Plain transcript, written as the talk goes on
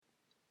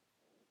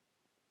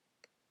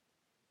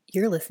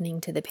You're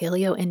listening to the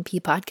Paleo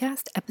NP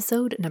Podcast,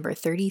 episode number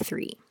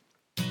 33.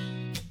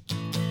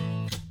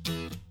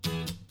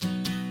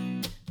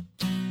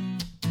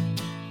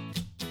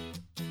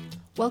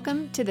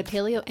 Welcome to the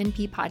Paleo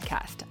NP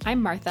Podcast.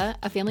 I'm Martha,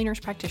 a family nurse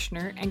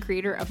practitioner and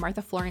creator of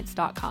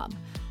MarthaFlorence.com.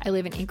 I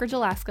live in Anchorage,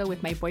 Alaska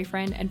with my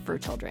boyfriend and fur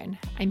children.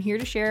 I'm here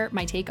to share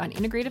my take on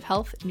integrative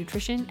health,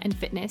 nutrition, and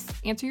fitness,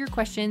 answer your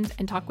questions,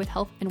 and talk with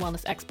health and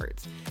wellness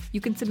experts. You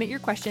can submit your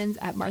questions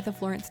at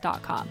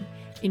MarthaFlorence.com.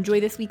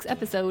 Enjoy this week's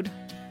episode.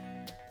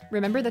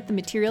 Remember that the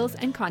materials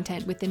and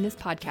content within this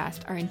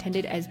podcast are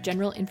intended as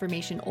general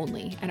information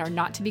only and are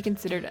not to be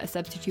considered a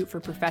substitute for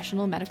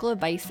professional medical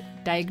advice,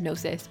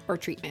 diagnosis, or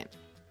treatment.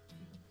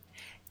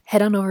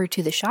 Head on over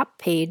to the shop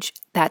page,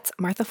 that's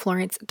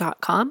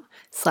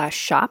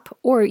marthaflorence.com/shop,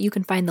 or you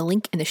can find the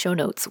link in the show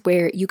notes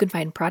where you can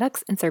find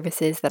products and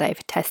services that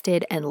I've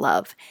tested and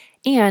love.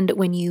 And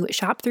when you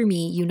shop through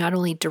me, you not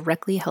only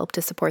directly help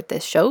to support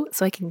this show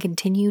so I can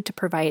continue to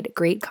provide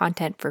great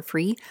content for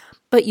free,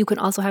 but you can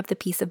also have the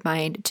peace of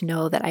mind to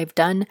know that I've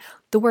done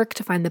the work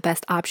to find the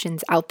best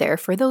options out there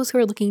for those who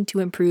are looking to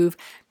improve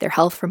their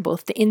health from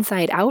both the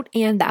inside out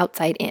and the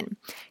outside in.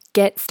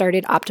 Get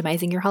started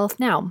optimizing your health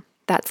now.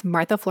 That's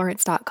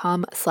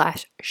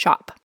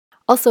marthaflorence.com/shop.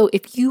 Also,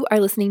 if you are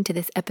listening to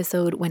this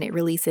episode when it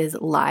releases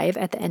live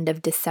at the end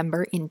of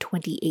December in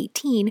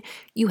 2018,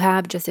 you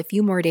have just a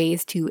few more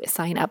days to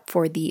sign up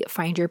for the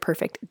Find Your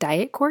Perfect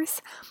Diet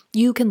course.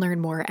 You can learn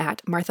more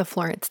at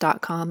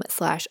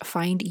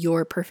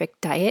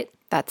marthaflorence.com/findyourperfectdiet.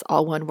 That's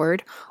all one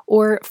word,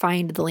 or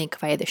find the link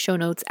via the show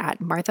notes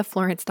at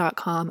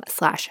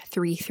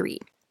marthaflorence.com/33.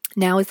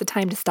 Now is the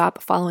time to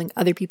stop following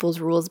other people's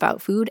rules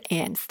about food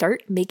and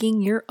start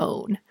making your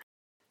own.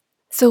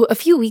 So a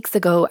few weeks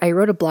ago, I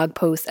wrote a blog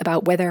post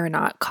about whether or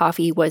not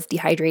coffee was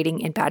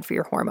dehydrating and bad for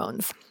your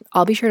hormones.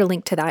 I'll be sure to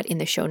link to that in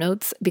the show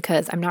notes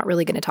because I'm not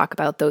really going to talk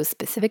about those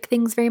specific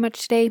things very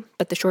much today,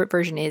 but the short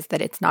version is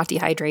that it's not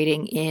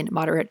dehydrating in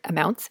moderate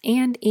amounts,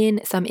 and in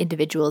some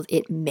individuals,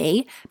 it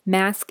may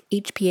mask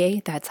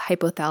HPA, that's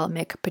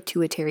hypothalamic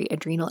pituitary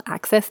adrenal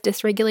axis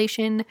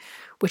dysregulation,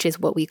 which is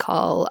what we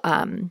call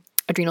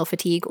adrenal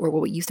fatigue, or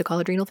what we used to call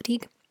adrenal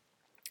fatigue.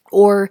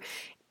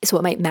 So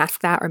it might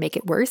mask that or make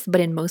it worse, but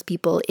in most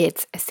people,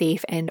 it's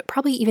safe and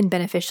probably even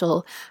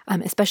beneficial,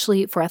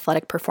 especially for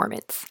athletic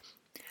performance.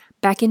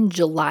 Back in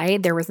July,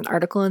 there was an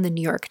article in the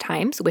New York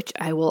Times, which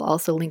I will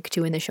also link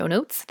to in the show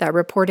notes, that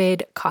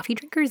reported coffee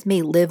drinkers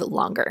may live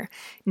longer.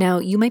 Now,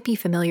 you might be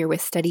familiar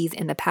with studies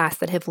in the past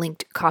that have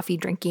linked coffee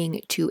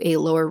drinking to a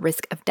lower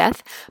risk of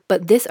death,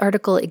 but this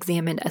article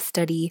examined a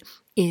study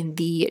in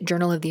the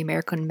Journal of the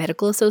American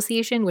Medical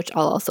Association, which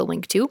I'll also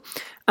link to,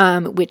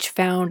 which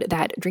found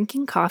that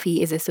drinking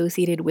coffee is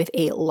associated with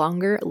a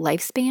longer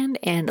lifespan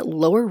and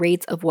lower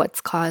rates of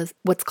what's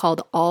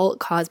called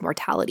all-cause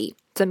mortality.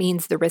 So that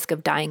means the risk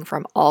of dying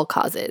from all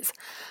causes.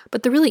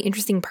 But the really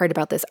interesting part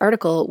about this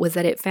article was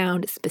that it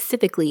found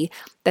specifically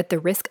that the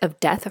risk of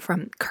death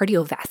from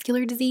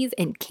cardiovascular disease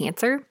and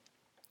cancer,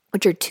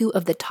 which are two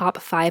of the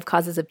top 5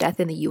 causes of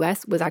death in the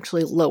US, was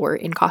actually lower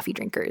in coffee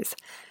drinkers.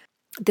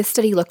 This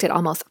study looked at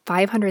almost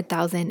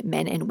 500,000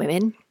 men and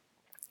women.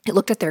 It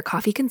looked at their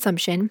coffee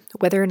consumption,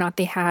 whether or not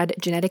they had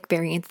genetic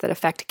variants that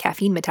affect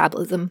caffeine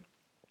metabolism,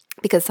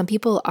 because some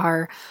people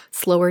are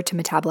slower to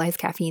metabolize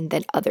caffeine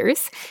than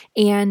others.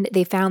 And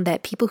they found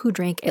that people who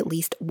drank at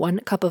least 1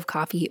 cup of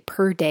coffee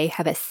per day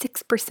have a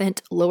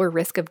 6% lower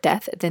risk of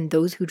death than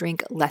those who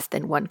drink less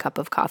than 1 cup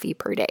of coffee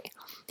per day.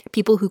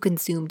 People who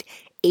consumed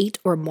 8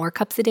 or more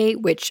cups a day,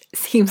 which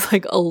seems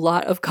like a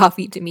lot of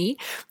coffee to me,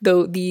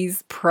 though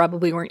these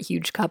probably weren't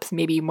huge cups,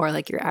 maybe more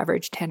like your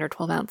average 10 or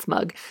 12 ounce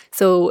mug.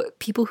 So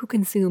people who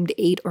consumed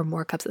 8 or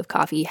more cups of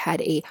coffee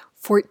had a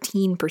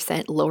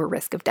 14% lower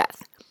risk of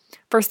death.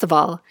 First of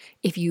all,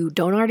 if you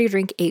don't already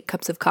drink 8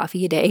 cups of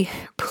coffee a day,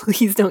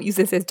 please don't use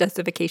this as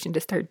justification to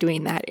start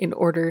doing that in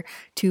order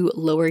to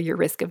lower your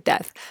risk of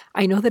death.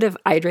 I know that if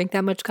I drank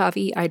that much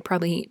coffee, I'd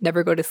probably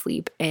never go to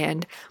sleep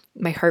and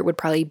my heart would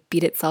probably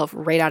beat itself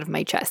right out of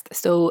my chest.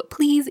 So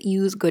please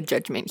use good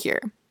judgment here.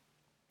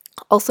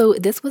 Also,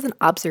 this was an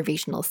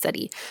observational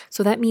study,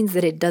 so that means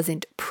that it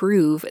doesn't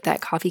prove that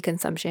coffee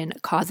consumption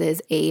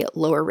causes a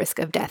lower risk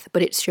of death,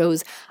 but it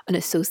shows an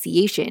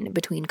association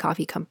between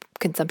coffee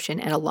consumption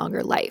and a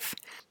longer life.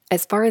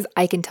 As far as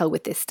I can tell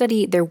with this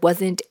study, there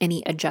wasn't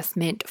any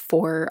adjustment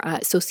for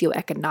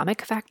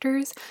socioeconomic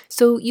factors.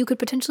 So you could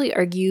potentially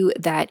argue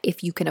that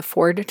if you can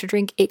afford to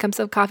drink 8 cups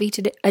of coffee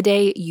a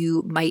day,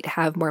 you might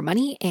have more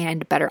money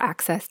and better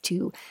access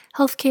to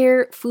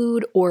healthcare,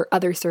 food, or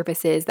other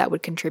services that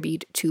would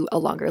contribute to a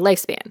longer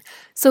lifespan.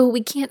 So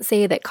we can't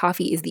say that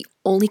coffee is the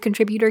only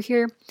contributor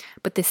here,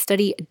 but this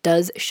study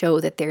does show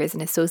that there is an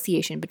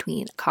association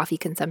between coffee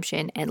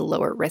consumption and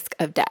lower risk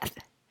of death.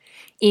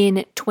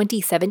 In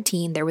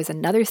 2017, there was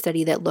another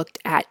study that looked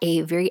at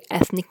a very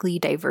ethnically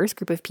diverse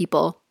group of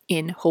people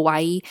in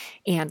Hawaii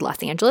and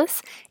Los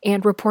Angeles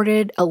and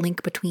reported a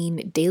link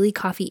between daily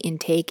coffee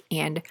intake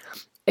and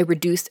a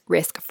reduced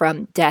risk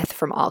from death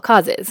from all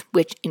causes,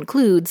 which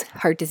includes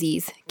heart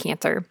disease,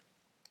 cancer,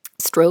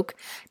 stroke,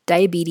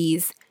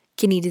 diabetes,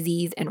 kidney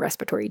disease, and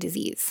respiratory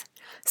disease.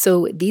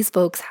 So these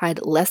folks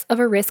had less of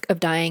a risk of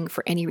dying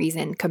for any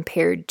reason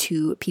compared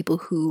to people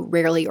who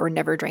rarely or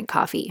never drank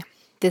coffee.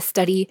 This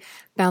study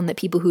found that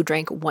people who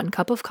drank 1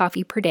 cup of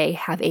coffee per day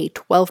have a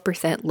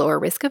 12% lower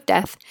risk of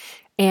death,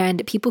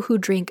 and people who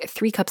drink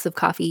 3 cups of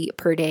coffee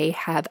per day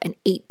have an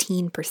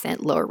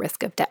 18% lower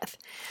risk of death.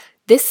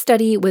 This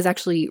study was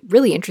actually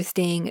really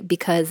interesting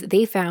because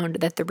they found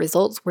that the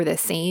results were the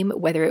same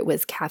whether it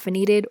was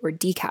caffeinated or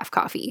decaf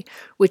coffee,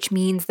 which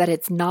means that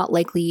it's not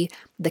likely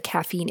the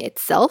caffeine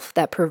itself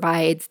that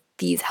provides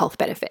these health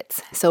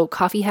benefits. So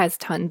coffee has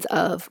tons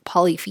of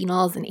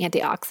polyphenols and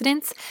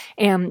antioxidants,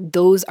 and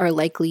those are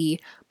likely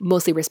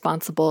mostly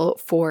responsible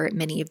for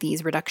many of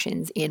these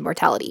reductions in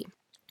mortality.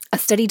 A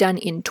study done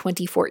in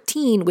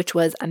 2014, which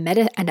was a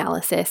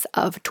meta-analysis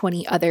of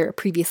 20 other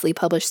previously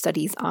published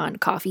studies on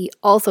coffee,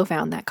 also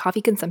found that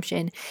coffee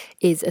consumption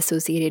is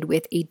associated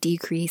with a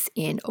decrease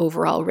in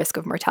overall risk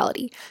of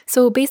mortality.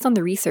 So based on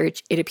the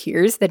research, it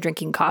appears that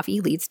drinking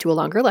coffee leads to a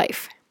longer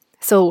life.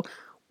 So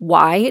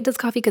why does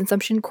coffee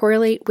consumption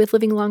correlate with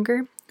living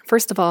longer?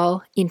 First of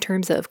all, in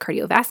terms of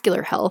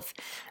cardiovascular health,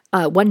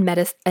 one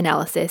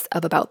meta-analysis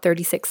of about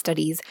 36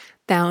 studies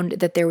found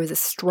that there was a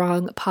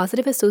strong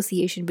positive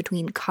association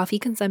between coffee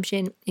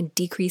consumption and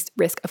decreased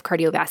risk of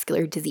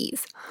cardiovascular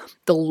disease.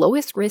 The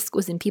lowest risk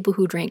was in people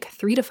who drank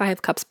 3 to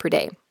 5 cups per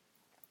day.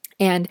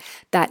 And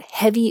that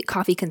heavy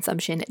coffee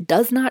consumption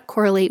does not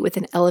correlate with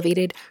an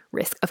elevated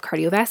risk of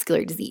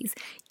cardiovascular disease,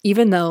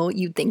 even though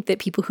you'd think that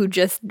people who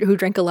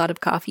drank a lot of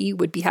coffee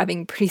would be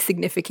having pretty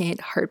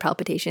significant heart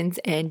palpitations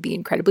and be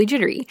incredibly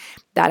jittery.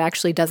 That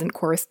actually doesn't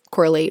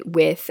correlate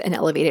with an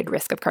elevated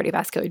risk of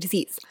cardiovascular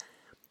disease.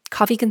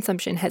 Coffee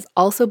consumption has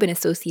also been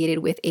associated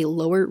with a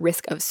lower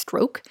risk of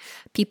stroke.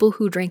 People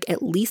who drink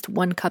at least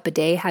 1 cup a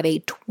day have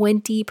a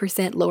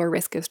 20% lower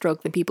risk of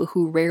stroke than people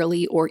who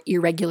rarely or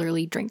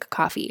irregularly drink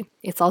coffee.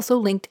 It's also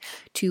linked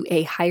to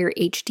a higher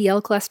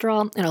HDL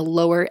cholesterol and a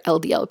lower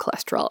LDL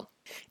cholesterol.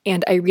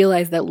 And I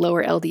realize that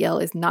lower LDL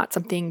is not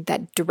something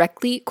that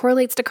directly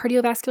correlates to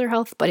cardiovascular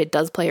health, but it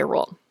does play a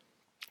role.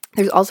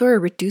 There's also a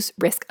reduced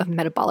risk of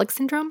metabolic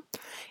syndrome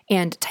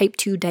and type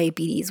 2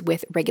 diabetes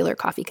with regular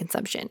coffee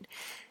consumption.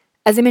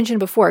 As I mentioned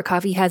before,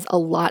 coffee has a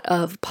lot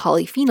of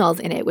polyphenols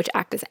in it, which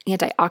act as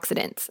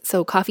antioxidants.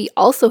 So coffee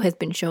also has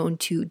been shown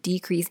to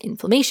decrease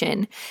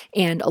inflammation,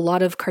 and a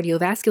lot of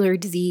cardiovascular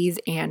disease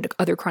and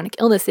other chronic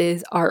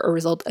illnesses are a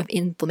result of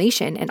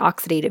inflammation and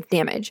oxidative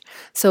damage.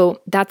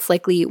 So that's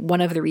likely one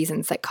of the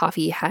reasons that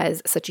coffee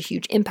has such a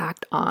huge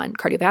impact on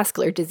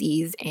cardiovascular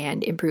disease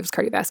and improves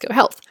cardiovascular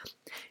health.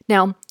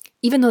 Now,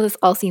 even though this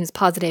all seems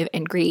positive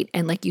and great,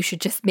 and like you should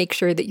just make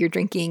sure that you're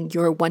drinking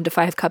your 1 to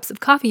 5 cups of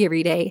coffee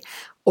every day,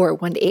 or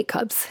 1 to 8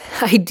 cups,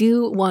 I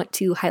do want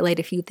to highlight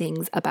a few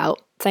things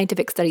about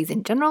scientific studies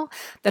in general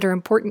that are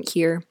important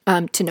here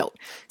to note.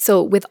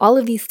 So with all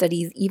of these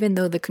studies, even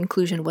though the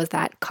conclusion was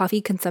that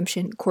coffee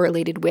consumption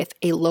correlated with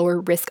a lower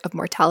risk of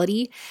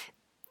mortality,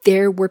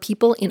 there were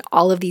people in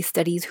all of these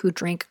studies who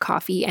drank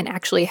coffee and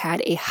actually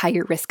had a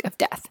higher risk of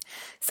death.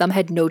 Some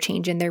had no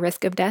change in their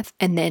risk of death,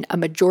 and then a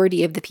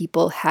majority of the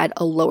people had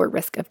a lower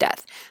risk of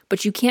death.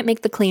 But you can't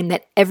make the claim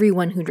that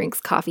everyone who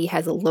drinks coffee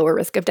has a lower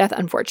risk of death,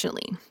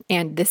 unfortunately.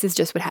 And this is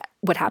just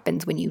what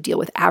happens when you deal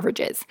with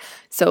averages.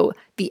 So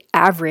the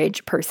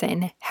average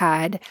person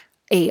had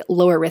a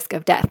lower risk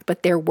of death,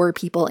 but there were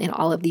people in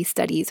all of these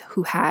studies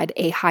who had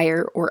a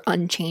higher or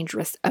unchanged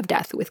risk of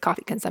death with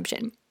coffee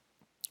consumption.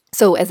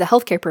 So as a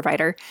healthcare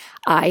provider,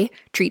 I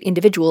treat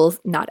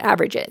individuals, not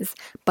averages.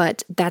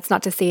 But that's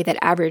not to say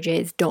that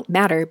averages don't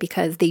matter,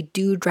 because they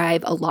do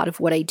drive a lot of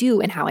what I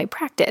do and how I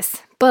practice.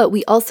 But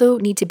we also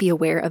need to be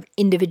aware of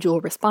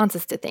individual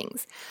responses to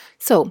things.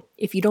 So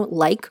if you don't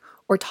like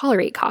or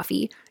tolerate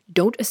coffee,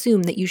 don't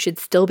assume that you should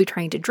still be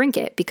trying to drink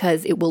it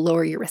because it will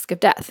lower your risk of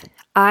death.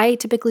 I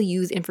typically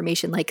use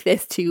information like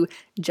this to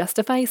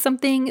justify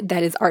something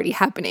that is already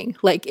happening.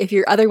 Like if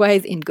you're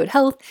otherwise in good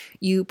health,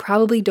 you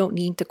probably don't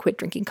need to quit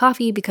drinking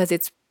coffee because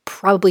it's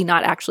probably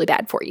not actually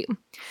bad for you.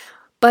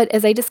 But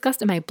as I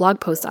discussed in my blog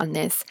post on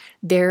this,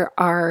 there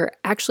are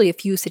actually a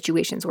few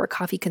situations where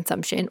coffee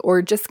consumption,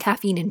 or just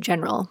caffeine in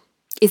general,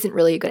 isn't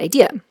really a good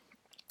idea.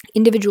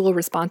 Individual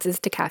responses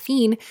to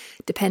caffeine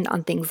depend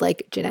on things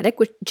like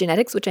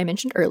genetics, which I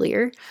mentioned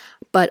earlier,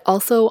 but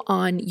also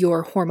on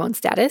your hormone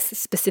status,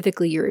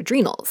 specifically your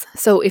adrenals.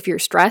 So if you're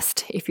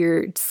stressed, if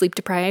you're sleep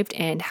deprived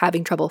and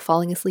having trouble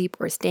falling asleep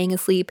or staying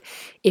asleep,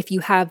 if you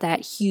have that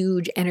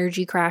huge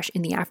energy crash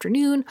in the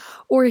afternoon,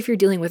 or if you're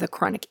dealing with a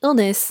chronic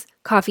illness,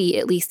 coffee,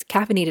 at least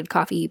caffeinated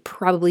coffee,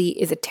 probably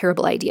is a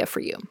terrible idea for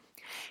you.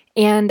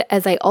 And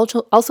as I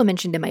also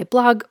mentioned in my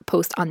blog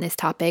post on this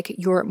topic,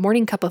 your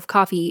morning cup of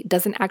coffee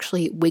doesn't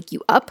actually wake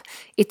you up.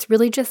 It's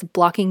really just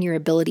blocking your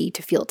ability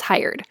to feel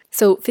tired.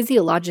 So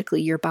physiologically,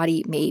 your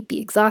body may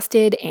be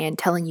exhausted and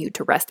telling you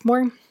to rest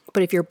more.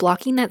 But if you're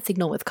blocking that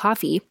signal with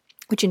coffee,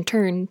 which in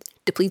turn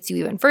depletes you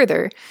even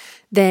further,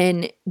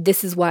 then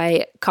this is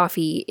why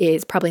coffee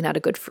is probably not a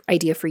good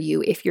idea for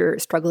you if you're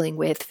struggling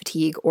with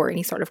fatigue or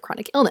any sort of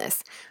chronic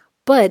illness.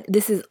 But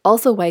this is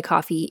also why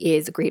coffee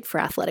is great for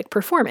athletic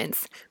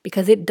performance,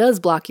 because it does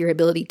block your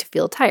ability to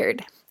feel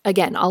tired.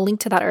 Again, I'll link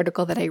to that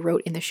article that I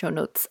wrote in the show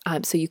notes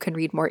so you can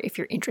read more if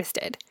you're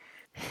interested.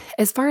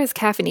 As far as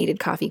caffeinated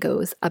coffee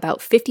goes, about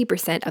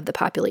 50% of the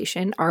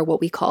population are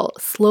what we call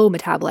slow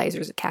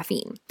metabolizers of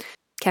caffeine.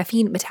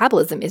 Caffeine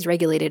metabolism is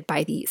regulated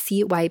by the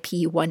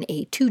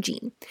CYP1A2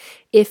 gene.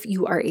 If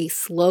you are a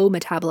slow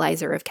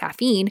metabolizer of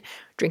caffeine,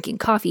 drinking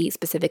coffee,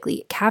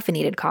 specifically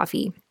caffeinated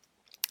coffee,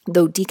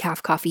 though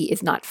decaf coffee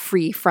is not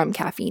free from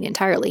caffeine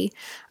entirely,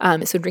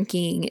 so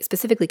drinking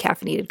specifically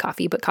caffeinated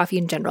coffee, but coffee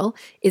in general,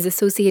 is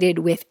associated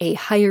with a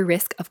higher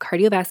risk of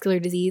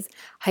cardiovascular disease,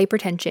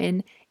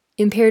 hypertension,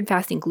 impaired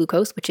fasting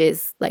glucose, which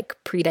is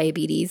like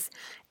prediabetes,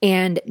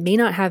 and may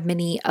not have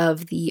many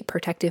of the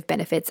protective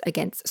benefits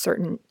against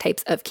certain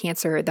types of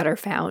cancer that are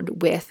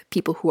found with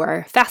people who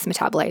are fast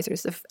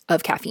metabolizers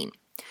of caffeine.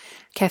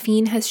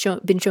 Caffeine has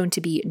been shown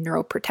to be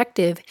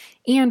neuroprotective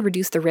and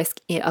reduce the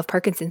risk of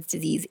Parkinson's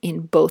disease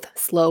in both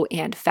slow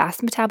and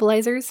fast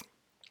metabolizers.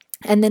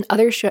 And then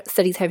other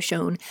studies have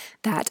shown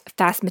that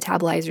fast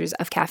metabolizers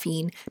of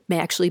caffeine may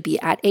actually be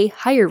at a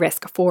higher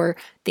risk for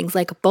things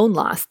like bone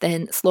loss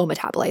than slow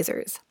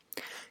metabolizers.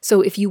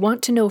 So if you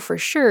want to know for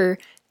sure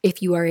if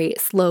you are a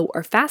slow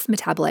or fast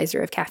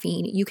metabolizer of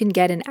caffeine, you can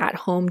get an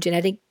at-home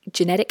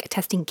genetic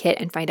testing kit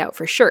and find out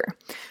for sure,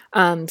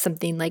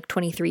 something like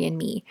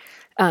 23andMe.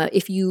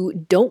 If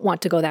you don't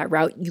want to go that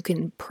route, you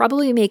can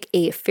probably make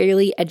a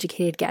fairly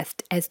educated guess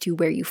as to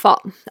where you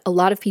fall. A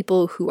lot of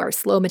people who are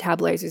slow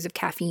metabolizers of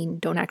caffeine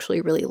don't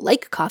actually really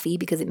like coffee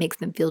because it makes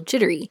them feel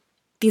jittery.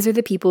 These are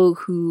the people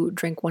who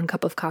drink 1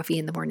 cup of coffee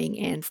in the morning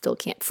and still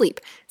can't sleep.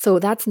 So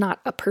that's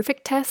not a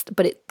perfect test,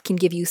 but it can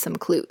give you some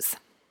clues.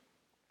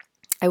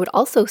 I would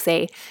also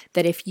say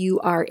that if you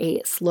are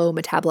a slow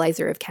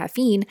metabolizer of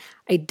caffeine,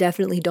 I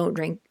definitely don't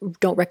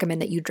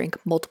recommend that you drink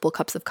multiple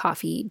cups of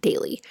coffee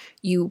daily.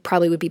 You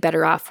probably would be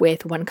better off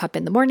with 1 cup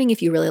in the morning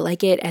if you really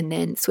like it, and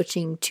then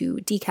switching to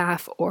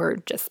decaf or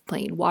just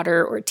plain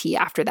water or tea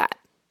after that.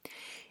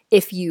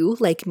 If you,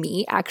 like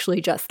me,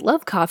 actually just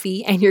love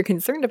coffee and you're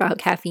concerned about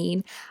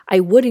caffeine, I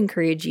would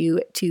encourage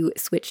you to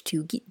switch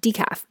to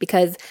decaf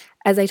because,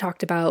 as I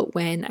talked about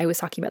when I was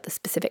talking about the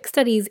specific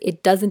studies,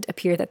 it doesn't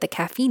appear that the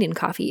caffeine in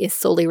coffee is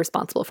solely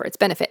responsible for its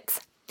benefits.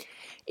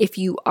 If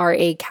you are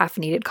a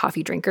caffeinated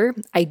coffee drinker,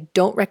 I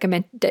don't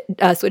recommend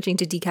switching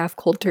to decaf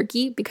cold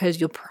turkey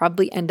because you'll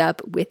probably end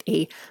up with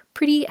a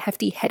pretty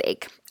hefty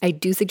headache. I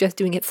do suggest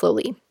doing it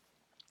slowly.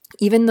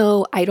 Even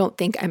though I don't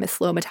think I'm a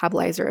slow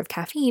metabolizer of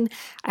caffeine,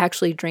 I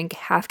actually drink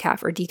half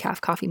calf or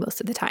decaf coffee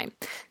most of the time.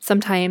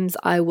 Sometimes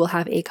I will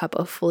have a cup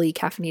of fully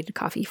caffeinated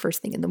coffee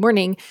first thing in the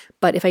morning,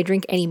 but if I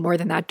drink any more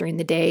than that during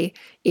the day,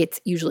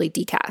 it's usually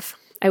decaf.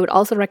 I would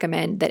also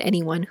recommend that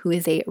anyone who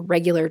is a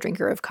regular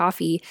drinker of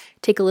coffee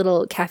take a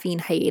little caffeine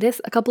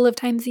hiatus a couple of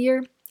times a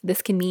year.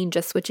 This can mean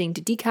just switching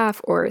to decaf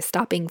or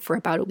stopping for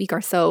about a week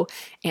or so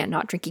and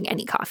not drinking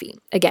any coffee.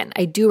 Again,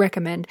 I do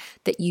recommend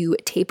that you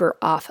taper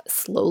off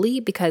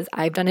slowly because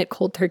I've done it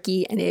cold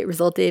turkey and it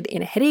resulted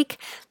in a headache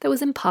that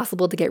was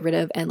impossible to get rid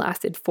of and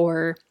lasted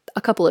for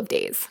a couple of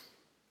days.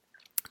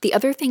 The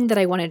other thing that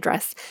I want to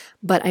address,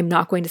 but I'm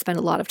not going to spend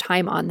a lot of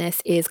time on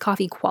this, is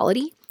coffee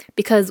quality,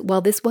 because while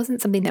this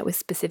wasn't something that was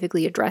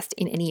specifically addressed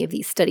in any of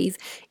these studies,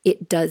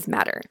 it does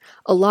matter.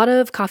 A lot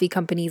of coffee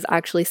companies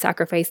actually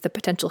sacrifice the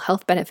potential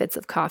health benefits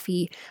of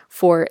coffee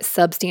for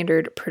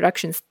substandard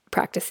production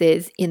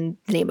practices in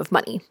the name of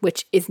money,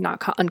 which is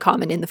not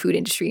uncommon in the food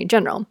industry in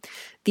general.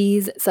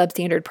 These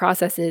substandard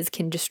processes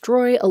can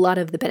destroy a lot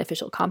of the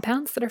beneficial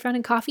compounds that are found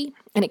in coffee,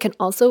 and it can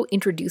also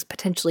introduce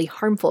potentially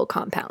harmful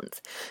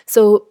compounds.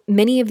 So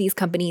many of these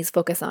companies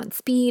focus on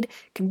speed,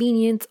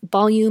 convenience,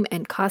 volume,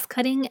 and cost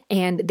cutting,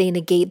 and they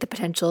negate the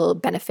potential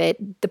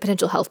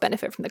health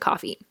benefit from the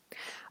coffee.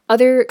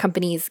 Other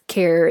companies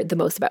care the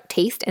most about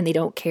taste and they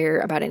don't care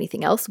about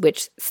anything else,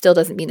 which still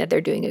doesn't mean that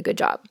they're doing a good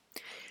job.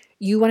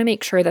 You want to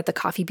make sure that the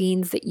coffee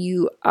beans that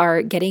you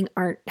are getting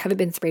haven't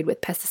been sprayed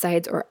with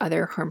pesticides or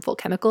other harmful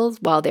chemicals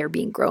while they're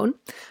being grown.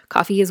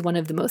 Coffee is one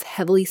of the most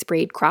heavily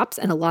sprayed crops,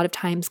 and a lot of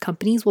times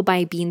companies will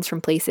buy beans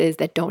from places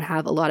that don't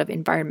have a lot of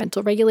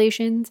environmental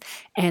regulations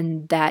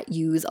and that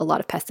use a lot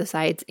of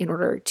pesticides in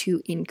order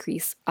to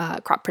increase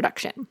crop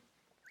production.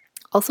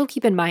 Also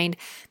keep in mind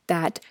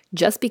that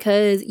just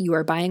because you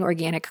are buying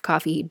organic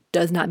coffee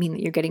does not mean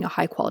that you're getting a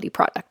high quality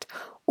product.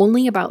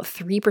 Only about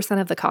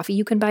 3% of the coffee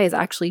you can buy is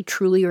actually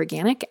truly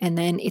organic, and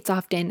then it's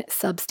often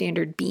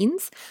substandard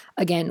beans,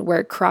 again,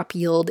 where crop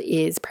yield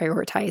is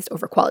prioritized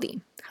over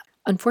quality.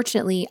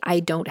 Unfortunately, I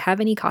don't have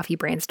any coffee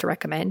brands to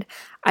recommend.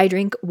 I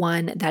drink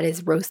one that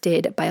is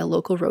roasted by a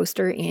local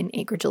roaster in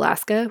Anchorage,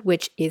 Alaska,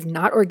 which is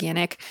not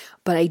organic,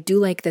 but I do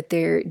like that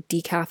their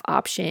decaf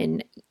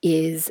option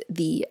is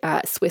the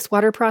Swiss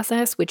water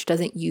process, which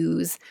doesn't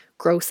use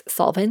gross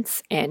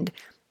solvents, and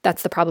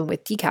that's the problem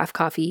with decaf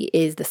coffee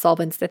is the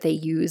solvents that they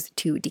use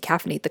to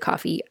decaffeinate the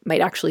coffee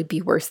might actually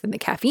be worse than the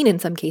caffeine in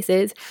some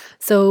cases.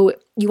 So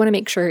you want to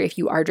make sure if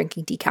you are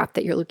drinking decaf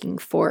that you're looking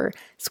for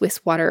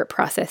Swiss water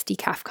processed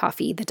decaf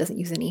coffee that doesn't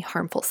use any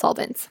harmful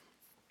solvents.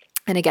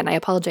 And again, I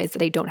apologize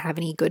that I don't have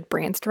any good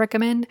brands to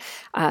recommend.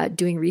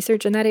 Doing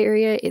research in that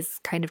area is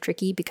kind of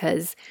tricky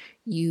because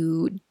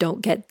you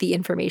don't get the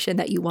information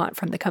that you want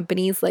from the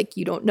companies. Like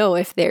you don't know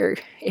if their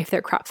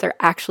crops are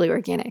actually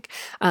organic.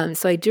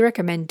 So I do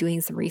recommend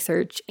doing some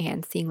research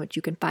and seeing what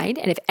you can find.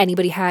 And if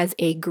anybody has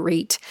a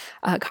great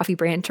coffee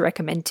brand to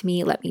recommend to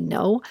me, let me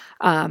know.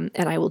 And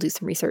I will do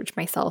some research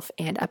myself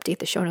and update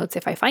the show notes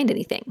if I find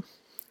anything.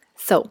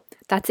 So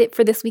that's it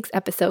for this week's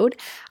episode.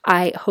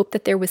 I hope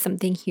that there was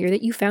something here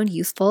that you found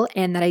useful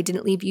and that I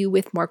didn't leave you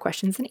with more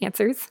questions than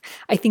answers.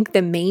 I think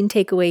the main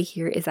takeaway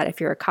here is that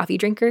if you're a coffee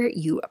drinker,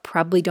 you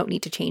probably don't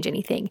need to change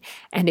anything.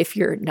 And if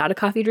you're not a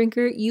coffee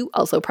drinker, you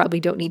also probably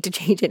don't need to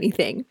change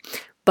anything.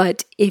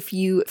 But if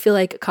you feel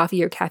like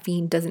coffee or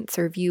caffeine doesn't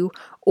serve you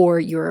or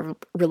you're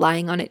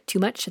relying on it too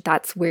much,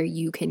 that's where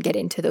you can get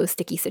into those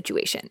sticky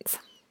situations.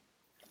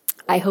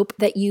 I hope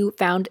that you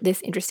found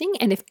this interesting,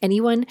 and if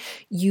anyone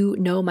you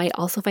know might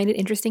also find it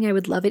interesting, I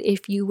would love it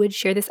if you would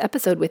share this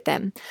episode with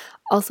them.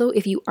 Also,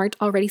 if you aren't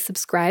already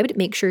subscribed,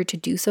 make sure to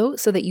do so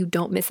that you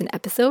don't miss an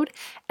episode.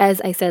 As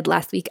I said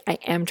last week, I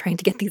am trying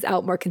to get these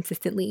out more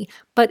consistently,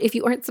 but if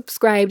you aren't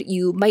subscribed,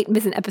 you might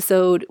miss an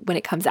episode when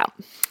it comes out.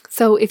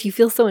 So if you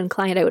feel so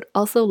inclined, I would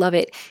also love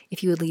it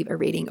if you would leave a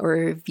rating or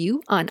a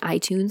review on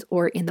iTunes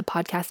or in the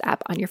podcast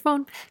app on your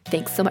phone.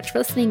 Thanks so much for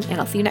listening,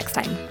 and I'll see you next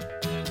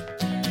time.